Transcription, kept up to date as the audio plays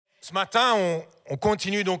Ce matin, on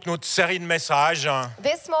continue donc notre série de messages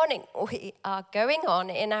This morning, we are going on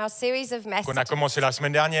in our series of qu'on a messages, commencé la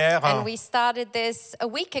semaine dernière, and we started this a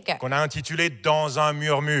week ago, qu'on a intitulé « Dans un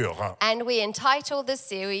murmure ». and we entitled the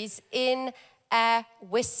series In a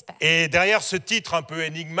Whisper. Et derrière ce titre un peu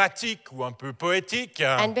énigmatique ou un peu poétique,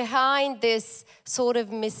 And behind this sort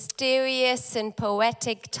of mysterious and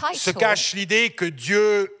poetic se title, cache l'idée que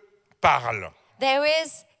Dieu parle. there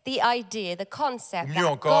is the idea, the concept Mieux that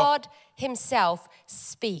encore, God himself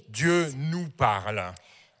speaks. Dieu nous parle.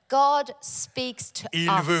 God speaks to Il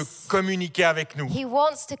us. veut communiquer avec nous. He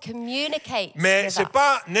wants to communicate Mais with ce n'est us.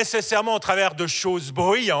 pas nécessairement au travers de choses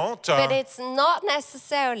bruyantes But it's not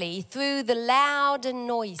necessarily through the loud and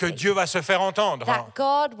noisy que Dieu va se faire entendre. that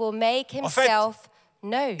God will make En fait, himself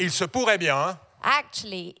known. Il se pourrait bien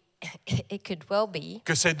Actually, it could well be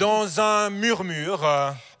que c'est dans un murmure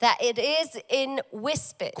that it is in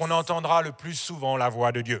whispers qu'on entendra le plus souvent la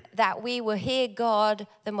voix de Dieu. that we will hear God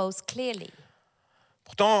the most clearly.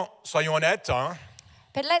 Pourtant, soyons honnêtes,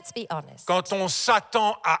 But let's be honest. quand on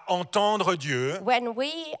s'attend à entendre Dieu, When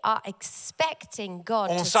we are expecting God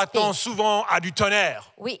on to s'attend speak, souvent à du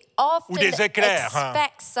tonnerre. we often des éclairs,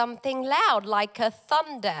 expect something loud, like a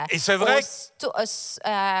thunder Et c'est vrai-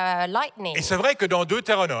 or lightning. Et c'est vrai que dans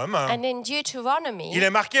Deutéronome, And in Deuteronomy, il est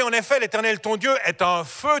marqué en effet, l'Éternel ton Dieu est un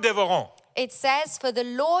feu dévorant. it says, "For the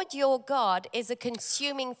Lord your God is a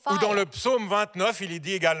consuming Ou dans fire." le psaume 29, il est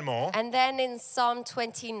dit également, And then in Psalm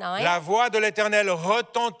 29, la voix de l'Éternel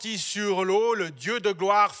retentit sur l'eau, le Dieu de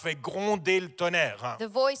gloire fait gronder le tonnerre. the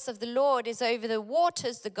voice of the Lord is over the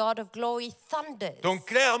waters, the God of glory thunders. Donc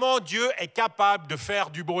clairement, Dieu est capable de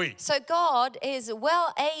faire du bruit. So God is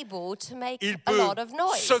well able to make Il a peut lot of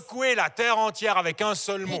noise. secouer la terre entière avec un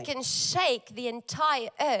seul mot. He can shake the entire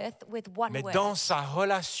earth with one Mais word. dans sa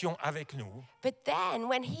relation avec nous, But then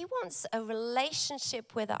when he wants a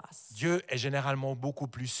relationship with us, Dieu est généralement beaucoup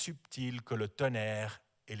plus subtil que le tonnerre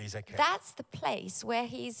et les éclairs. that's the place where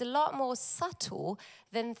he's a lot more subtle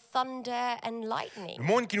than thunder and Le lightning.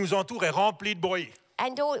 monde qui nous entoure est rempli de bruit.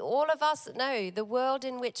 And all of us know the world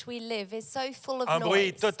in which we live is so full of Un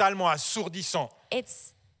bruit noise. totalement assourdissant.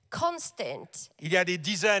 It's constant. Il y a des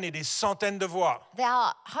dizaines et des centaines de voix There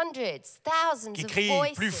are hundreds, thousands qui of crient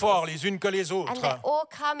voices. plus fort les unes que les And autres, they're all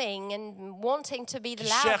coming and wanting to be the qui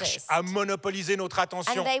cherchent loudest. à monopoliser notre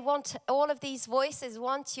attention. And they want, all of these voices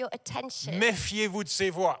want your attention. Méfiez-vous de ces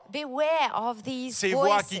voix. Beware of these Ces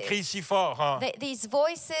voix voices. qui crient si fort. These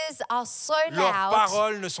voices are so Leurs loud,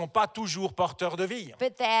 paroles ne sont pas toujours porteurs de vie.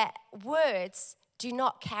 but their words do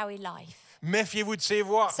not carry life. Méfiez-vous de ces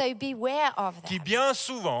voix So beware of qui them, bien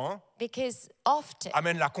souvent because often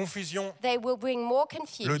amènent la confusion they will bring more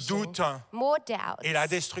confusion, doute more doubts, et la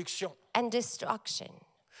destruction. and destruction.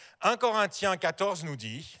 1 Corinthiens 14 nous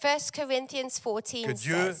dit 1 Corinthians que 14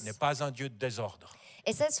 Dieu says, n'est pas un Dieu de désordre,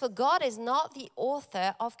 it says, "For God is not the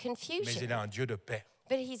author of mais confusion, il est un Dieu de paix.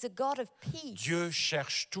 but he's a God of peace." Dieu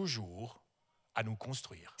cherche toujours à nous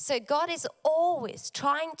construire, So God is always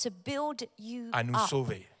trying to build you à nous up,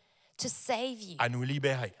 sauver, to save you, à nous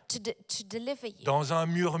libérer. to deliver you. Dans un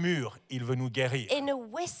murmure, il veut nous guérir. In a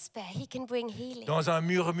whisper, he can bring healing. Dans un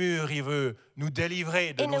murmure, il veut nous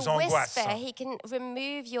délivrer de In nos a angoisses. whisper, he can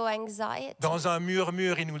remove your anxiety. Dans un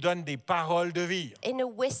murmure, il nous donne des paroles de vie. In a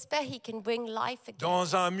whisper, he can bring life again.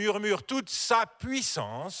 Dans un murmure, toute sa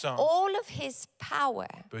puissance All of his power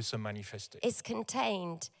peut se manifester. is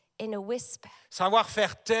contained in a whisper. Savoir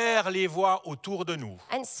faire taire les voix autour de nous,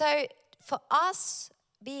 And so, for us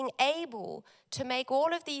being able to make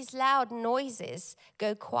all of these loud noises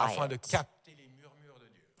go afin de quiet, capter les murmures de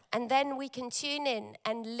Dieu. and then we can tune in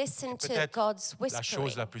and listen to Peut-être God's la chose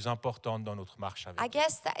whispering. la plus importante dans notre marche avec I Dieu.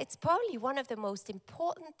 guess that it's probably one of the most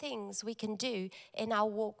important things we can do in our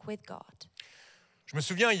walk with God. Je me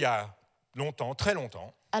souviens, il y a longtemps, très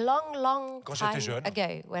longtemps, A long Quand j'étais time jeune.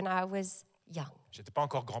 ago, when I was young, j'étais pas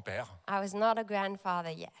encore grand-père, I was not a grandfather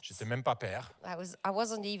yet. j'étais même pas père, I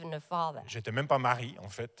wasn't even a father. j'étais même pas mari en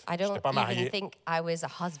fait, I j'étais don't pas even marié. think I was a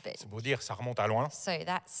husband. C'est beau dire, ça remonte à loin. So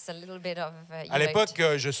that's a little bit of À l'époque,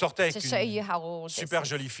 je sortais to avec show you une how old this super is.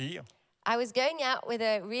 jolie fille, I was going out with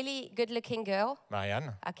a really good-looking girl.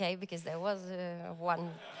 Marianne. Okay, because there was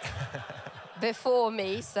one before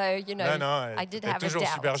me, so you know Non, I elle did est have a toujours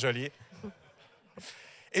super doubt. jolie.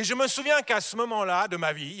 Et je me souviens qu'à ce moment-là de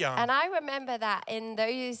ma vie, And I remember that in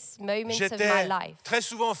those moments of my j'étais life, très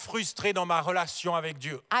souvent frustré dans ma relation avec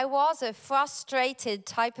Dieu. I was a frustrated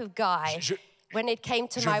type of guy Je- when it came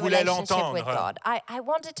to je my voulais relationship with l'entendre. God. I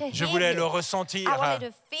wanted to Je hear voulais him. le ressentir, I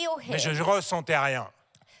wanted to feel him, mais je ne ressentais rien.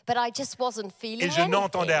 but I just wasn't feeling Et je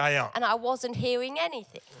n'entendais anything, rien. and I wasn't hearing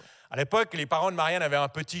anything. À l'époque, les parents de Marianne avaient un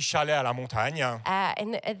petit chalet à la montagne.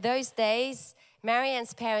 In those days,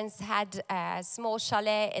 Marianne's parents had a small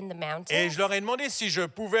chalet in the Et mountains. je leur ai demandé si je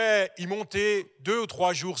pouvais y monter 2 ou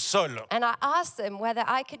 3 jours seul. And I asked them whether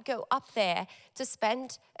I could go up there to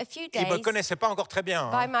spend a few Ils ne me days connaissaient pas encore très bien.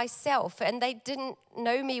 by myself. And they didn't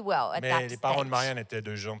know me well at Mais that les parents de stage. Marianne étaient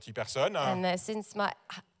de gentilles personnes. And since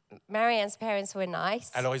Marianne's parents were nice,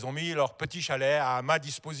 Alors ils ont mis leur petit chalet à ma they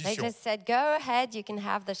disposition. just said, go ahead, you can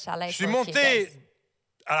have the chalet Je suis for a few days. monté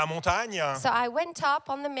à la montagne, So I went up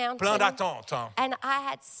on the plein mountain d'attentes, and I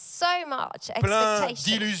had so much plein expectation.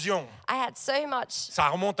 d'illusions. I had so much Ça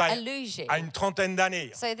remonte illusion. à une trentaine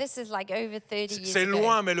d'années. So this is like over 30 years C'est ago.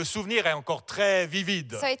 loin, mais le souvenir est encore très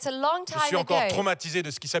vivide. So it's a long Je suis time encore ago, traumatisé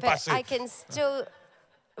de ce qui s'est but passé. I can still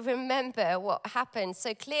remember what happened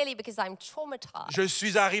so clearly because I'm traumatized. Je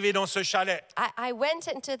suis arrivé dans ce chalet I went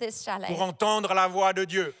into this chalet pour entendre la voix de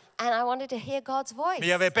Dieu. and I wanted to hear God's voice. Mais il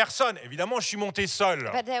n'y avait personne. Évidemment, je suis monté seul.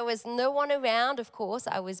 But there was no one around, of course.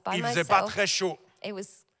 I was by Il ne faisait pas myself. très chaud. It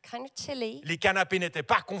was kind of chilly. Les canapés n'étaient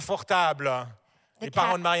pas confortables. Les ca-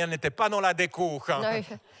 parents de Marianne n'étaient pas dans la déco. No,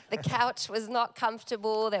 the couch was not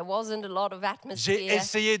comfortable. There wasn't a lot of atmosphere. J'ai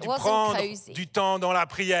essayé It de wasn't prendre cozy. du temps dans la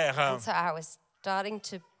prière, And so I was starting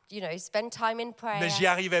to, spend time in prayer. mais j'y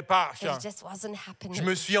arrivais pas. It just wasn't happening. Je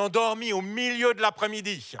me suis endormi au milieu de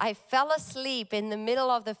l'après-midi I fell asleep in the middle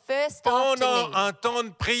of the first pendant afternoon un temps de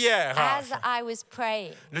prière. as I was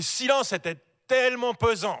praying. Le silence était tellement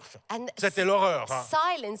pesant. And C'était l'horreur.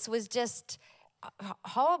 silence was just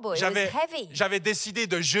horrible. It was heavy. J'avais décidé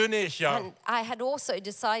de jeûner. And I had also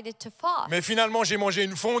decided to fast. Mais finalement, j'ai mangé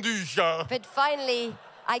une fondue. But finally,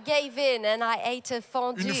 I gave in and I ate a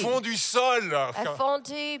fondue. Une fondue seule. A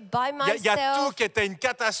fondue by Il y a tout myself. qui était une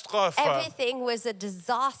catastrophe. Everything was a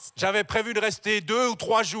disaster. J'avais prévu de rester 2 ou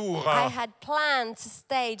 3 jours. I had planned to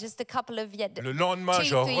stay just a couple of Le lendemain, 2,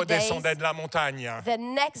 je 3 redescendais days. de la montagne. The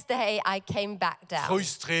next day, I came back down.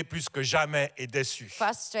 Frustré plus que jamais et déçu.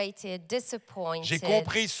 Frustrated, disappointed. J'ai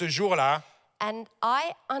compris ce jour-là And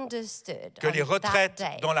I understood que les on that retraites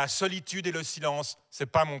day dans la solitude et le silence, c'est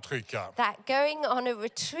pas mon truc. that going on a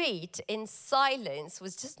retreat in silence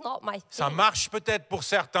was just not my Ça thing. marche peut-être pour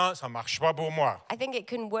certains, ça marche pas pour moi. I think it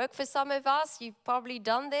can work for some of us. You've probably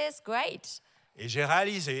done this. Great. Et j'ai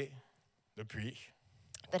réalisé depuis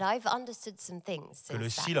But I've understood some things que le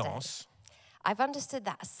since that silence day. I've understood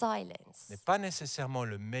that silence n'est pas nécessairement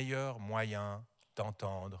le meilleur moyen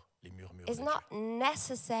d'entendre les murmures de is Dieu. not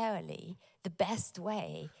necessarily the best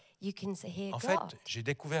way you can hear En fait, God. j'ai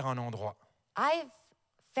découvert un endroit I've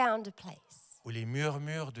found a place où les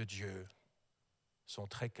murmures de Dieu sont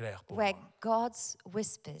très clairs pour where moi. God's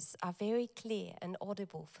whispers are very clear and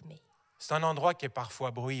audible for me. C'est un endroit qui est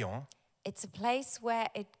parfois bruyant, It's a place where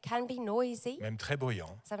it can be noisy, même très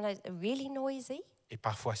bruyant, sometimes really noisy, et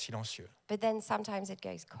parfois silencieux. but then sometimes it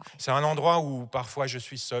goes quiet. C'est un endroit où parfois je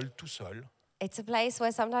suis seul, tout seul, It's a place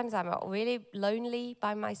where sometimes I'm really lonely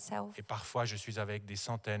by myself, et parfois je suis avec des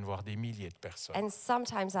centaines, voire des milliers de personnes. and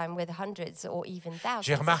sometimes I'm with hundreds or even thousands.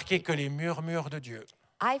 J'ai of remarqué people. que les murmures de Dieu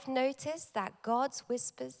I've noticed that God's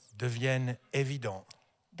whispers deviennent évidents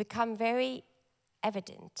become very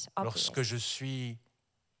evident, lorsque obvious, je suis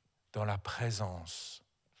dans la présence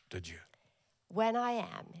de Dieu. when I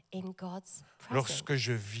am in God's presence. Lorsque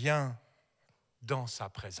je viens dans sa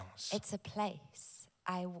présence. It's a place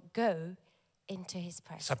I go into His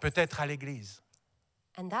presence. Ça peut être à l'église,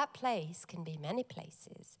 And that place can be many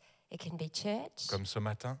places. It can be church, comme ce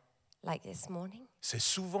matin. like this morning. C'est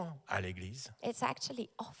souvent à l'église, It's actually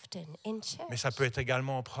often in church. mais ça peut être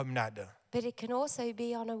également en promenade But it can also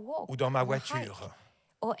be on a walk, ou dans ma or a hike, voiture.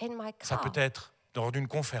 or in my Ça car. peut être lors d'une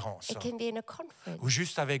conférence It can be in a conference, ou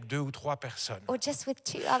juste avec 2 ou 3 personnes. or just with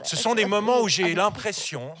two other. Ce sont des or moments three où j'ai other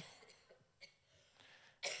l'impression people.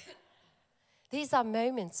 These are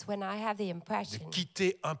moments when I have the de impression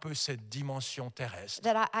quitter un peu cette dimension terrestre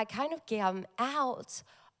that I kind of come out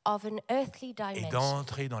of an earthly et dimension.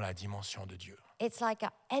 d'entrer dans la dimension de Dieu. It's like I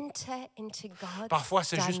enter into God's Parfois,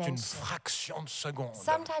 c'est juste une dimension. fraction de seconde.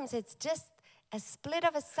 Sometimes it's just a split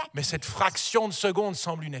of a second. Mais cette fraction de seconde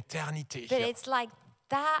semble une éternité. But it's like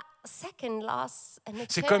that second lasts an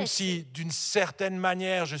eternity. C'est comme si, d'une certaine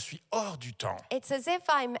manière, je suis hors du temps It's as if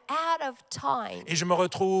I'm out of time et je me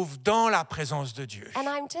retrouve dans la présence de Dieu, and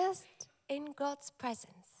I'm just in God's presence.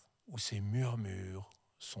 où ces murmures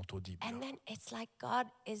sont audibles. And then it's like God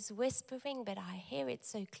is whispering, but I hear it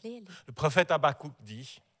so clearly. Le prophète Habakkuk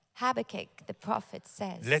dit, Habakkuk, the prophet,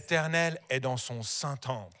 says, l'Éternel est dans son saint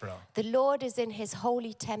temple, the Lord is in his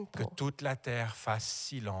holy que temple. toute la terre fasse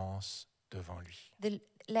silence devant lui.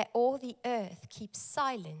 Let all the earth keep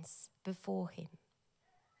silence before him.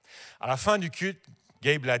 À la fin du culte,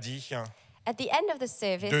 Gabe l'a dit, At the end of the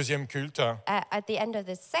service, deuxième culte, at the end of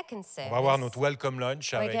the second on va avoir service, notre welcome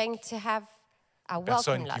lunch we're avec going to have our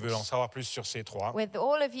personnes welcome qui veulent en lunch savoir plus sur ces trois. with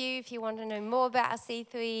all of you if you want to know more about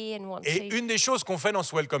C3 and want Et to une des choses qu'on fait dans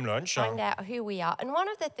ce welcome lunch, find out who we are. And one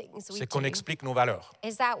of the things we c'est qu'on do explique nos valeurs.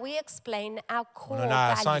 is that we explain our On core en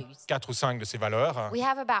a values. 4 ou 5 de ces valeurs. We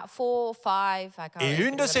have about 4 or 5, I can't Et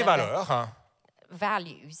une de ces remember, valeurs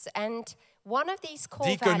values. And one of these core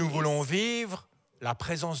dit que nous values voulons vivre la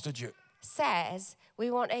présence de Dieu. says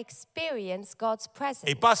we want to experience God's presence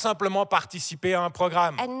Et pas simplement participer à un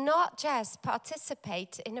programme. and not just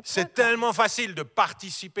participate in a C'est program. tellement facile de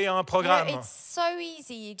participer à un You know, programme. it's so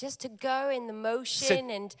easy just to go in the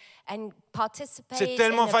motion and participate C'est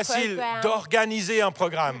tellement in a facile program. d'organiser un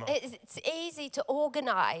programme. It's easy to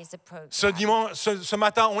organize a program. Ce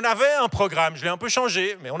matin, on avait un programme. Je l'ai un peu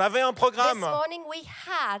changé, mais on avait un This programme. morning we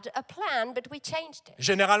had a plan, but we changed it.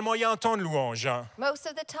 Généralement, il y a un temps de louange, Most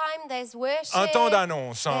of the time there's worship, un temps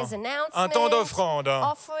d'annonce, there's un temps announcement, d'offrande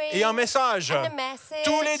offering, et un message. and a message.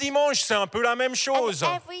 Tous les dimanches, c'est un peu la même chose.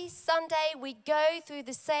 And every Sunday we go through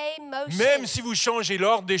the same motions. Même si vous changez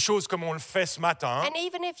l'ordre des choses comme on le fait ce matin, And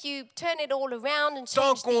even if you turn it all around and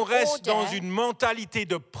tant change qu'on the reste dans order, une mentalité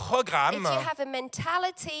de if programme, you have a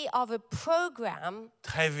mentality of a program,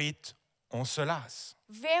 très vite, on se lasse.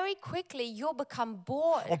 very quickly you'll become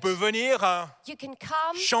bored. On peut venir You can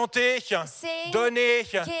come, chanter, sing, donner,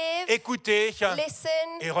 give, écouter listen,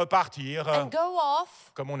 et repartir and go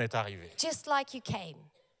off comme on est arrivé. just like you came.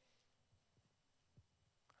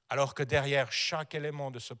 Alors que derrière chaque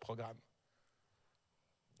élément de ce programme,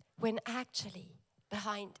 When actually,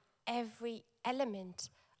 behind every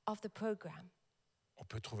element of the program, on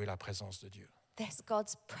peut trouver la présence de Dieu. there's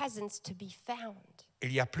God's presence to be found.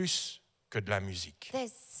 Il y a plus que de la musique.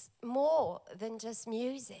 There's more than just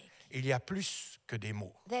music. Il y a plus que des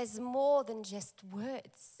mots. There's more than just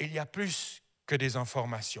words. Il y a plus que des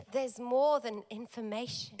informations. There's more than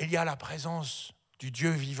information. Il y a la présence du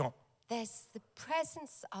Dieu vivant There's the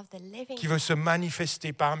presence of the living qui veut se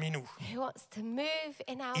manifester parmi nous. who wants to move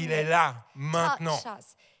in our Il est midst, là, maintenant. touch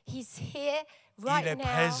us. He's here right Il est now.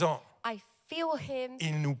 présent. I feel him.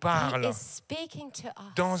 Il nous He parle is speaking to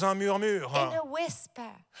us dans un murmure. in a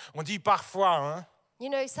whisper. On dit parfois You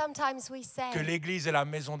know, sometimes we que say l'Église est la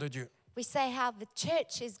maison de Dieu. how the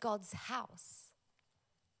church is God's house.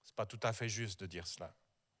 C'est pas tout à fait juste de dire cela.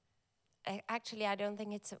 Actually, I don't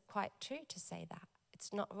think it's quite true to say that.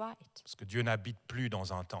 It's not right. Parce que Dieu n'habite plus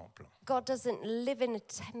dans un temple. God doesn't live in a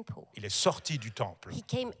temple. Il est sorti du temple. He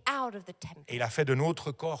came out of the temple. Et il a fait de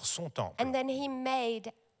notre corps son temple. And then he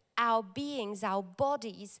made our beings, our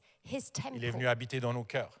bodies, his temple. Il est venu habiter dans nos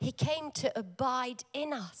cœurs. He came to abide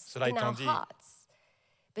in us, Cela in étant our dit, hearts.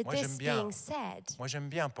 But moi, this j'aime bien. being said, Moi, j'aime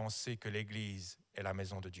bien penser que l'Église est la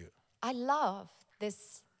maison de Dieu. I love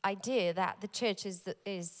this idea that the church is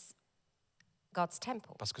God's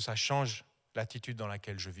temple. Parce que ça change l'attitude dans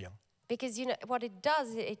laquelle je viens. Because you know what it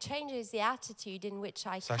does, it changes the attitude in which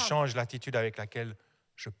I Ça come. change l'attitude avec laquelle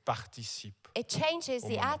je participe. It changes the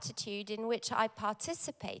moment. attitude in which I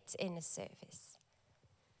participate in a service.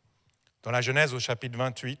 Dans la Genèse au chapitre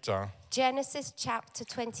 28, Genesis chapter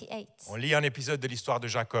 28. on lit un épisode de l'histoire de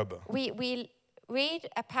Jacob. We read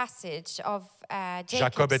a passage of Jacob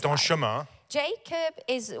Jacob's est en life. chemin Jacob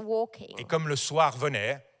is walking, et comme le soir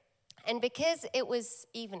venait and because it was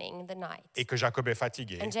evening, the night, et que Jacob est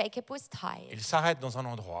fatigué, and Jacob was tired, il s'arrête dans un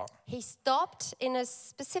endroit, he stopped in a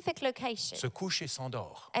specific location, se couche et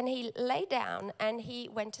s'endort. and he lay down and he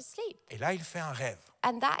went to sleep. Et là, il fait un rêve.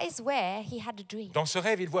 And that is where he had a dream. Dans ce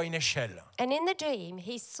rêve, il voit une échelle And in the dream,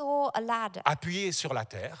 he saw a ladder. appuyée sur la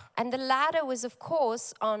terre, And the ladder was, of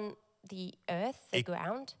course, on the earth, the Et-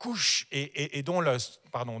 ground, couche et dont le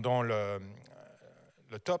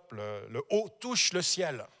top, le haut touche le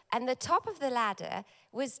ciel. and the top of the ladder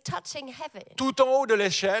was touching heaven. Tout en haut de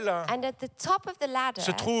l'échelle And at the top of the ladder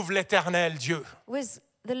se trouve l'Éternel Dieu was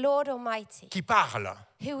the Lord Almighty, qui parle.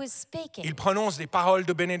 who was speaking. Il prononce des paroles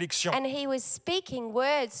de bénédiction, And he was speaking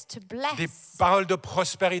words to des bless, paroles de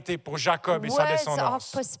prospérité pour Jacob et sa words of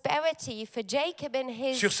descendance. prosperity for Jacob and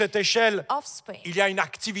his Sur cette échelle, offspring. il y a une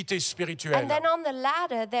activité spirituelle. And then on the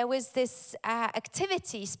ladder, there was this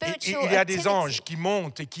activity, Et spiritual il y a des activity. anges qui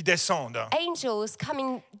montent et qui descendent. Angels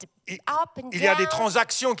coming Il up and il y a des down.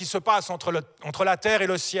 transactions qui se passent entre la terre et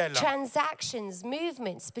le ciel. Transactions,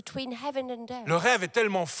 movements between heaven and earth. Le rêve est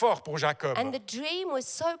tellement fort pour Jacob And the dream was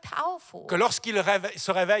so powerful que lorsqu'il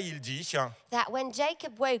se réveille, il dit that when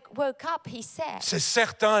Jacob woke up, he « C'est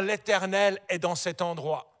certain, l'Éternel est dans cet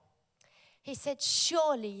endroit. said,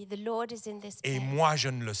 surely the Lord is in this Et place. moi, je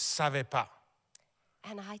ne le savais pas.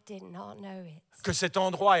 And I did not know it. Que cet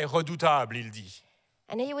endroit est redoutable, il dit.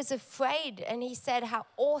 And he was afraid and he said, how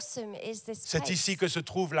awesome is this C'est place? ici que se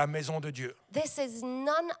trouve la maison de Dieu. This is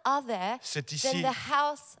none other C'est than ici the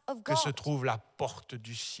house of que se God. trouve la porte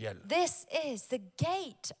du ciel. This is the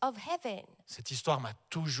gate of heaven. Cette histoire m'a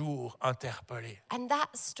toujours interpellé, And that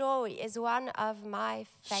story is one of my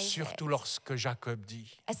surtout favorites. lorsque Jacob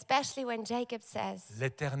dit Especially when Jacob says, «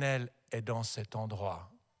 L'Éternel est dans cet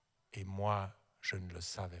endroit et moi, je ne le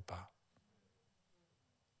savais pas.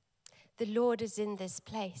 the Lord is in this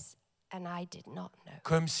place and I did not know. »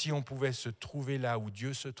 Comme si on pouvait se trouver là où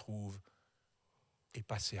Dieu se trouve et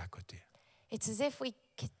passer à côté. It's as if we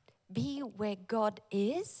could be where God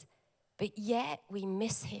is, but yet we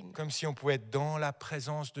miss him. Comme si on pouvait être dans la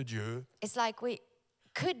présence de Dieu It's like we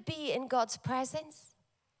could be in God's presence,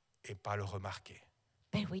 et pas le remarquer.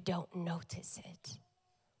 but we don't notice it.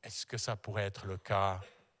 Est-ce que ça pourrait être le cas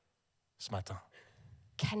ce matin?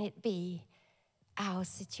 Can it be our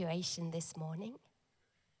situation this morning?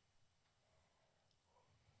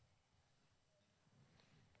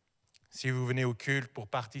 Si vous venez au culte pour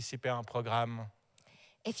participer à un programme,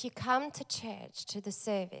 If you come to church, to the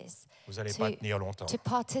service, vous n'allez pas tenir longtemps. to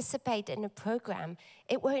participate in a program,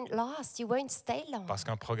 it won't last. You won't stay long. Parce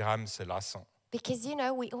qu'un programme, c'est lassant. Because, you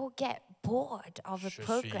know, we all get bored of a Je suis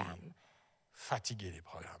program. fatigué des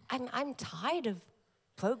programmes. I'm tired of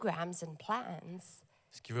programs and plans.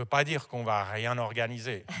 Ce qui ne veut pas dire qu'on ne va rien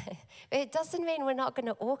organiser. But it doesn't mean we're not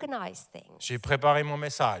going to organize things. J'ai préparé mon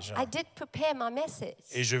message I did prepare my message.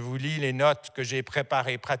 et je vous lis les notes que j'ai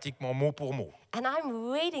préparées pratiquement mot pour mot. And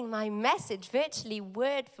I'm reading my message virtually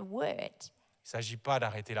word for word. Il ne s'agit pas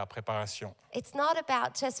d'arrêter la préparation. It's not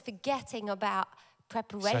about just forgetting about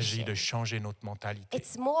Il s'agit preparation. de changer notre mentalité,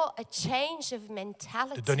 It's more a change of de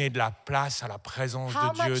mentality. donner de la place à la présence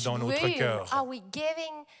How de Dieu much dans notre room cœur, are we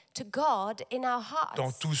giving to God in our hearts?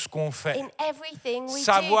 dans tout ce qu'on fait. In everything we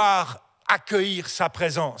Savoir accueillir sa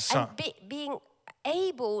présence, do. And being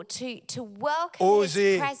able to welcome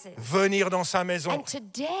oser His presence. venir dans sa maison, And to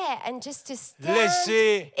dare and just to stand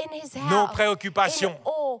laisser in His nos house préoccupations, in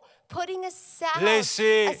awe, putting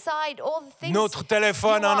laisser aside all the things notre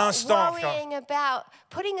téléphone you un are instant, worrying about,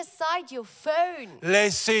 putting aside your phone,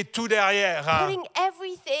 laisser tout derrière putting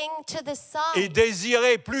everything to the et side,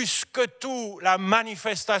 désirer plus que tout la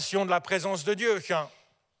manifestation de la présence de Dieu.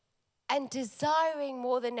 and desiring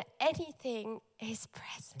more than anything His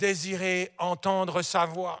presence, Désirer entendre sa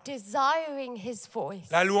voix. desiring His voice.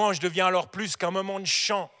 La louange devient alors plus qu'un moment de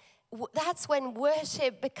chant. That's when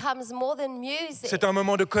worship becomes more than music. C'est un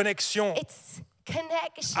moment de connexion It's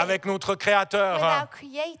connection avec notre with Créateur. our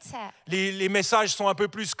Creator. Les messages sont un peu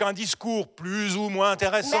plus qu'un discours, plus ou moins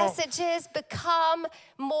intéressant. Messages become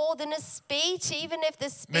more than a speech, even if the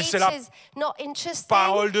Mais speech c'est la is not interesting.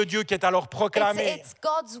 Parole de Dieu qui est alors proclamée It's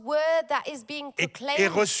God's word that is being et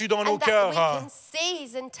proclaimed reçue dans nos and that cœurs. we can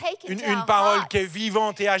seize and take into une our parole hearts. qui est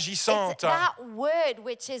vivante et It's agissante. that word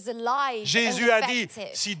which is alive Jésus and a dit,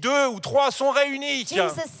 effective. si 2 ou 3 sont réunis,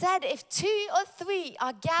 Jesus said, if 2 or 3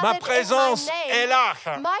 are ma gathered présence in my est name, là.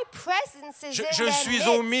 my presence is in Je their suis midst.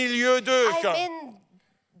 au milieu d'eux. I'm in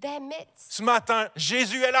their midst. Ce matin,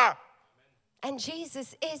 Jésus est là. And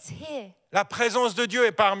Jesus is here. La présence de Dieu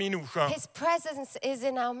est parmi nous. His presence is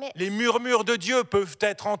in our midst. Les murmures de Dieu peuvent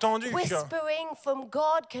être entendus. Whispering from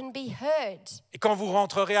God can be heard. Et quand vous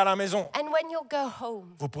rentrerez à la maison, And when you go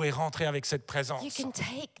home, vous pourrez rentrer avec cette you présence. can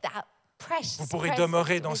take that precious Vous pourrez presence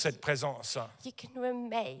demeurer dans with cette you. présence. You can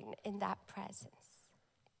remain in that presence.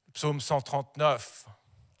 Psaume 139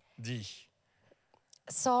 dit,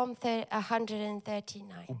 Psalm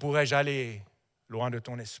 139. où pourrais-je aller loin de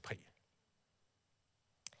ton esprit?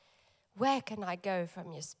 Where can I go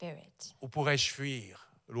from your spirit? Où pourrais-je fuir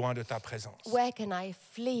loin de ta présence? Where can I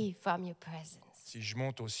flee from your presence? Si je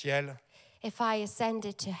monte au ciel, If I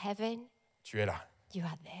ascended to heaven, tu es là. you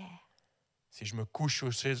are there. Si je me couche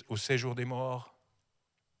au séjour des morts,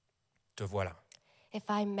 te voilà. If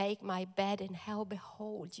I make my bed in hell,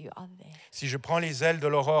 behold, you are there. Si je prends les ailes de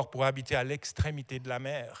l'aurore pour habiter à l'extrémité de la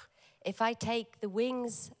mer, If I take the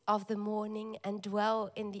wings of the morning and dwell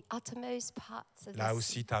in the uttermost parts of là the sea,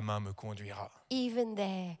 aussi ta main me conduira. even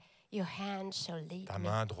there your hand shall lead Ta me,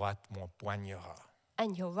 main droite m'empoignera.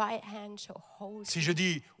 and your right hand shall hold Si me. je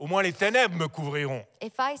dis, au moins les ténèbres me couvriront,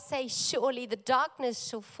 If I say, surely the darkness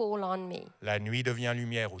shall fall on me, la nuit devient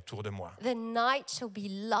lumière autour de moi. the night shall be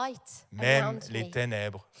light Même around les me.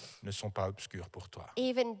 ténèbres ne sont pas obscures pour toi.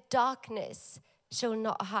 Even darkness shall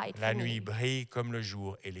not hide La from nuit me. brille comme le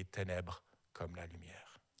jour et les ténèbres comme la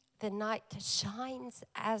lumière. The night shines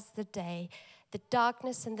as the day. The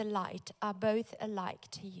darkness and the light are both alike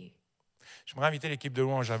to you. J'aimerais inviter l'équipe de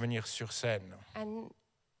louange à venir sur scène. And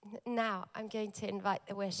now I'm going to invite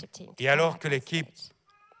the worship team to Et come alors back que on l'équipe stage.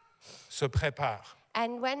 se prépare,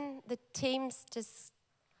 And when the team's just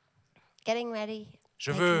getting ready,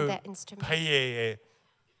 je making veux their instruments, prier et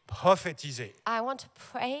prophétiser I want to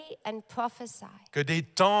pray and prophesy que des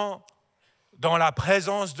temps dans la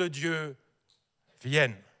présence de Dieu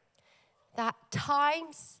viennent. that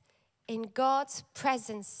times in God's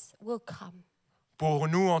presence will come Pour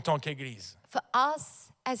nous en tant qu'Église, for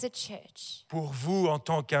us as a church, pour vous en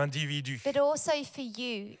tant qu'individus. but also for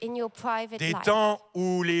you in your private Des life. temps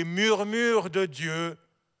où les murmures de Dieu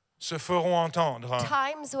se feront entendre,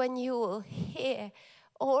 Times when you will hear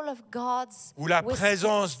all of God's où la whispers,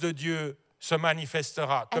 présence de Dieu se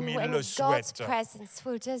manifestera comme and il when le God's souhaite. presence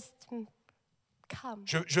will just come.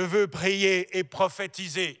 Je veux prier et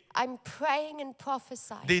prophétiser I'm praying and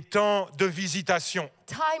prophesying. des temps de visitation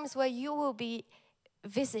Times where you will be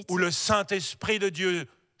visited, où le Saint-Esprit de Dieu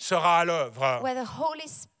sera à l'œuvre, where the Holy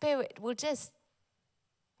Spirit will just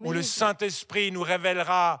où move le you. Saint-Esprit nous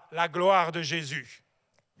révélera la gloire de Jésus.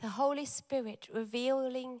 The Holy Spirit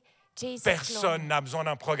revealing Jesus' Personne glory. n'a besoin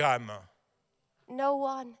d'un programme, No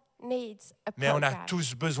one needs a mais on a program,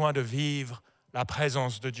 tous besoin de vivre la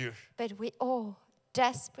présence de Dieu. but we all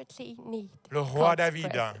desperately need Le roi God's David,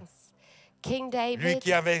 presence. King lui David,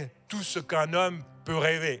 qui avait tout ce qu'un homme peut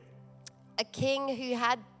rêver, a king who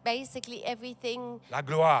had basically everything la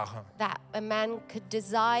gloire, that a man could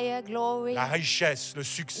desire, glory, la richesse, le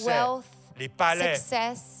succès, wealth, les palais,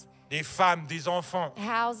 success, des femmes, des enfants.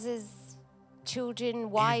 houses, children, Il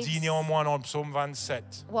wives. dit néanmoins dans le psaume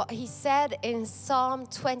 27, What he said in Psalm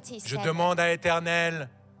je 27, demande à l'Éternel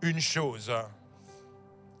une chose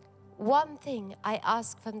one thing I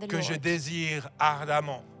ask from the que je Lord, désire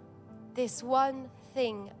ardemment, this one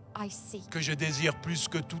thing I seek, que je désire plus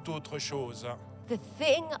que toute autre chose, the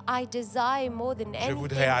thing I desire more than je anything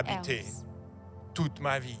voudrais habiter else. toute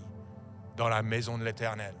ma vie dans la maison de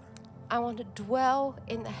l'Éternel I want to dwell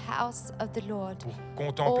in the house of the Lord pour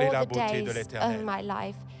contempler all la the beauté de days of l'Éternel, my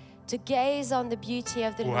life, to gaze on the beauty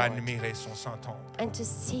of the pour Lord admirer son Saint-Temple. and to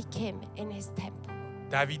seek him in his temple.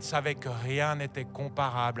 David savait que rien n'était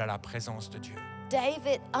comparable à la présence de Dieu.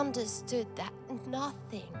 David understood that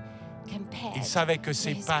nothing compared Il savait que to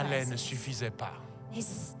ses his palais ne presence. suffisaient pas.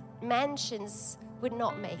 His mansions would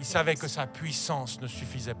not make Il savait it. que sa puissance ne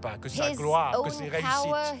suffisait pas, que sa His gloire, que own ses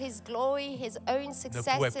power, réussites his glory, his own ne pouvaient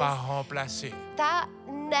successes, pas remplacer that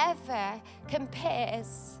never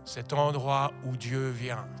compares cet endroit où Dieu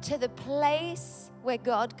vient to the place where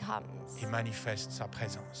God comes et manifeste sa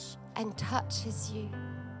présence. and touches you.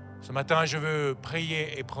 Ce matin, je veux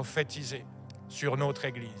prier et prophétiser sur notre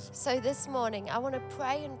Église. So this morning, I want to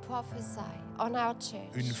pray and prophesy on our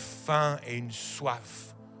church. Une faim et une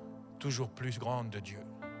soif toujours plus grande de Dieu.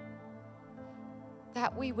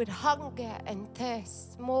 That we would hunger and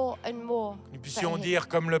thirst more and more. Nous for puissions him. dire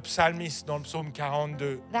comme le psalmiste dans le psaume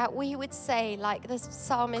 42, That we would say, like the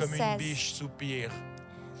psalmist comme une says biche soupire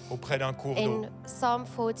auprès d'un cours d'eau. in Psalm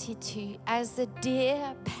 42, as the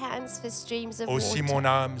deer pants for streams of Aussi water, mon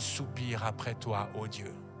âme soupire après toi, ô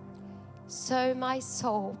Dieu. so my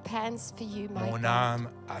soul pants for you, my Mon God. âme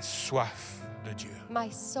a soif de Dieu, My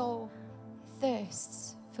soul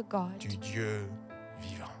thirsts for God, du Dieu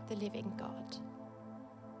vivant. the living God.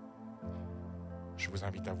 Je vous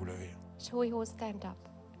invite à vous lever. Shall we all stand up?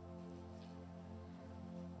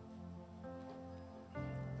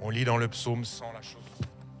 On lit dans le psaume 100 la chose.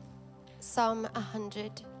 Psalm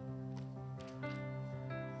 100.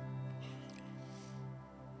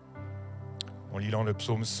 On lit dans le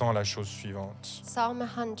psaume 100 la chose suivante. Psalm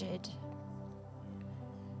 100.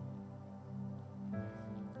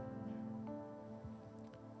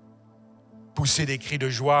 Poussez des cris de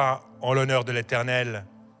joie en l'honneur de l'Éternel,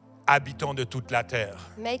 habitants de toute la terre.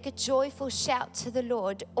 Make a joyful shout to the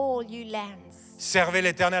Lord, all you lands. Servez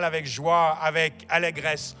l'Éternel avec joie, avec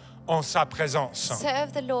allégresse en sa présence.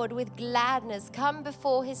 Serve the Lord with gladness. Come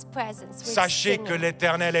before his presence with Sachez que singing.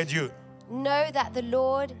 l'Éternel est Dieu. Know that the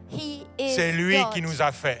Lord, he is C'est lui God. qui nous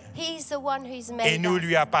a fait He's the one who's made et nous us,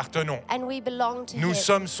 lui appartenons. and we belong to Nous him.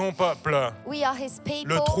 sommes son peuple, We are his people,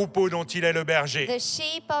 le troupeau dont il est le berger. the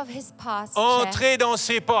sheep of his pasture. Entrez dans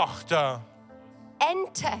ses portes,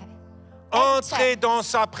 Enter. entrez dans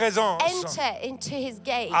sa présence Enter into his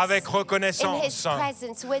gates avec in his reconnaissance.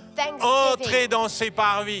 presence with Entrez thanksgiving. dans ses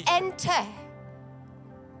parvis, Enter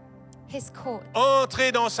his court.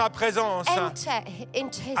 entrez dans sa présence Enter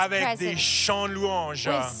into his avec des presence chants de louange.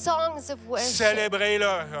 with songs of worship.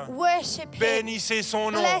 Célébrez-le, Worship him. bénissez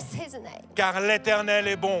son nom, Bless his name. car l'Éternel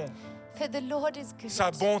est bon. For the Lord is good.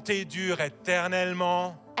 Sa bonté dure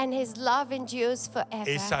éternellement And his love endures et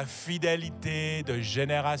forever. sa fidélité de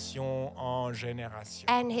génération en génération.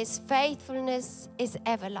 And his faithfulness is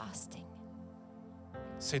everlasting.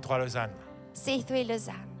 C3 Lausanne, C3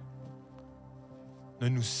 Lausanne, ne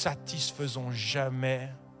nous satisfaisons jamais,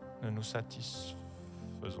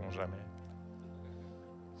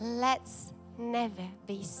 let's never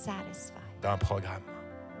be satisfied d'un programme.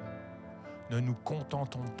 Ne nous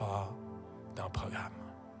contentons pas d'un programme.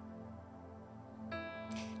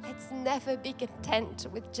 Let's never be content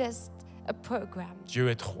with just a program. Dieu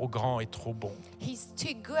est trop grand et trop bon He's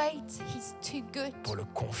too great, he's too good pour le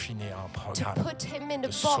confiner à un to programme. put him in a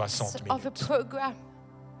de box 60 of a minutes. program.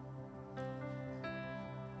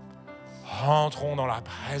 Rentrons dans la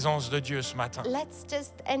présence de Dieu ce matin. Let's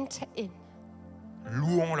just enter in.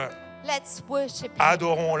 Louons-le, Let's worship him.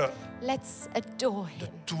 adorons-le Let's adore de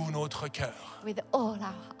him tout notre cœur. with all our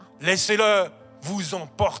heart. Laissez-le vous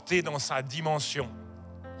emporter dans sa dimension.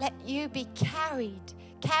 Let you be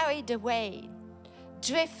carried away,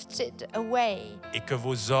 drifted away Et que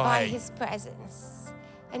vos by oreilles his presence.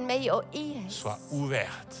 And may your ears soient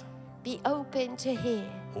ouvertes be open to hear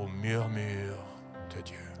au murmure de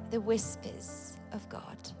Dieu. the whispers of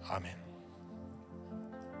God. Amen.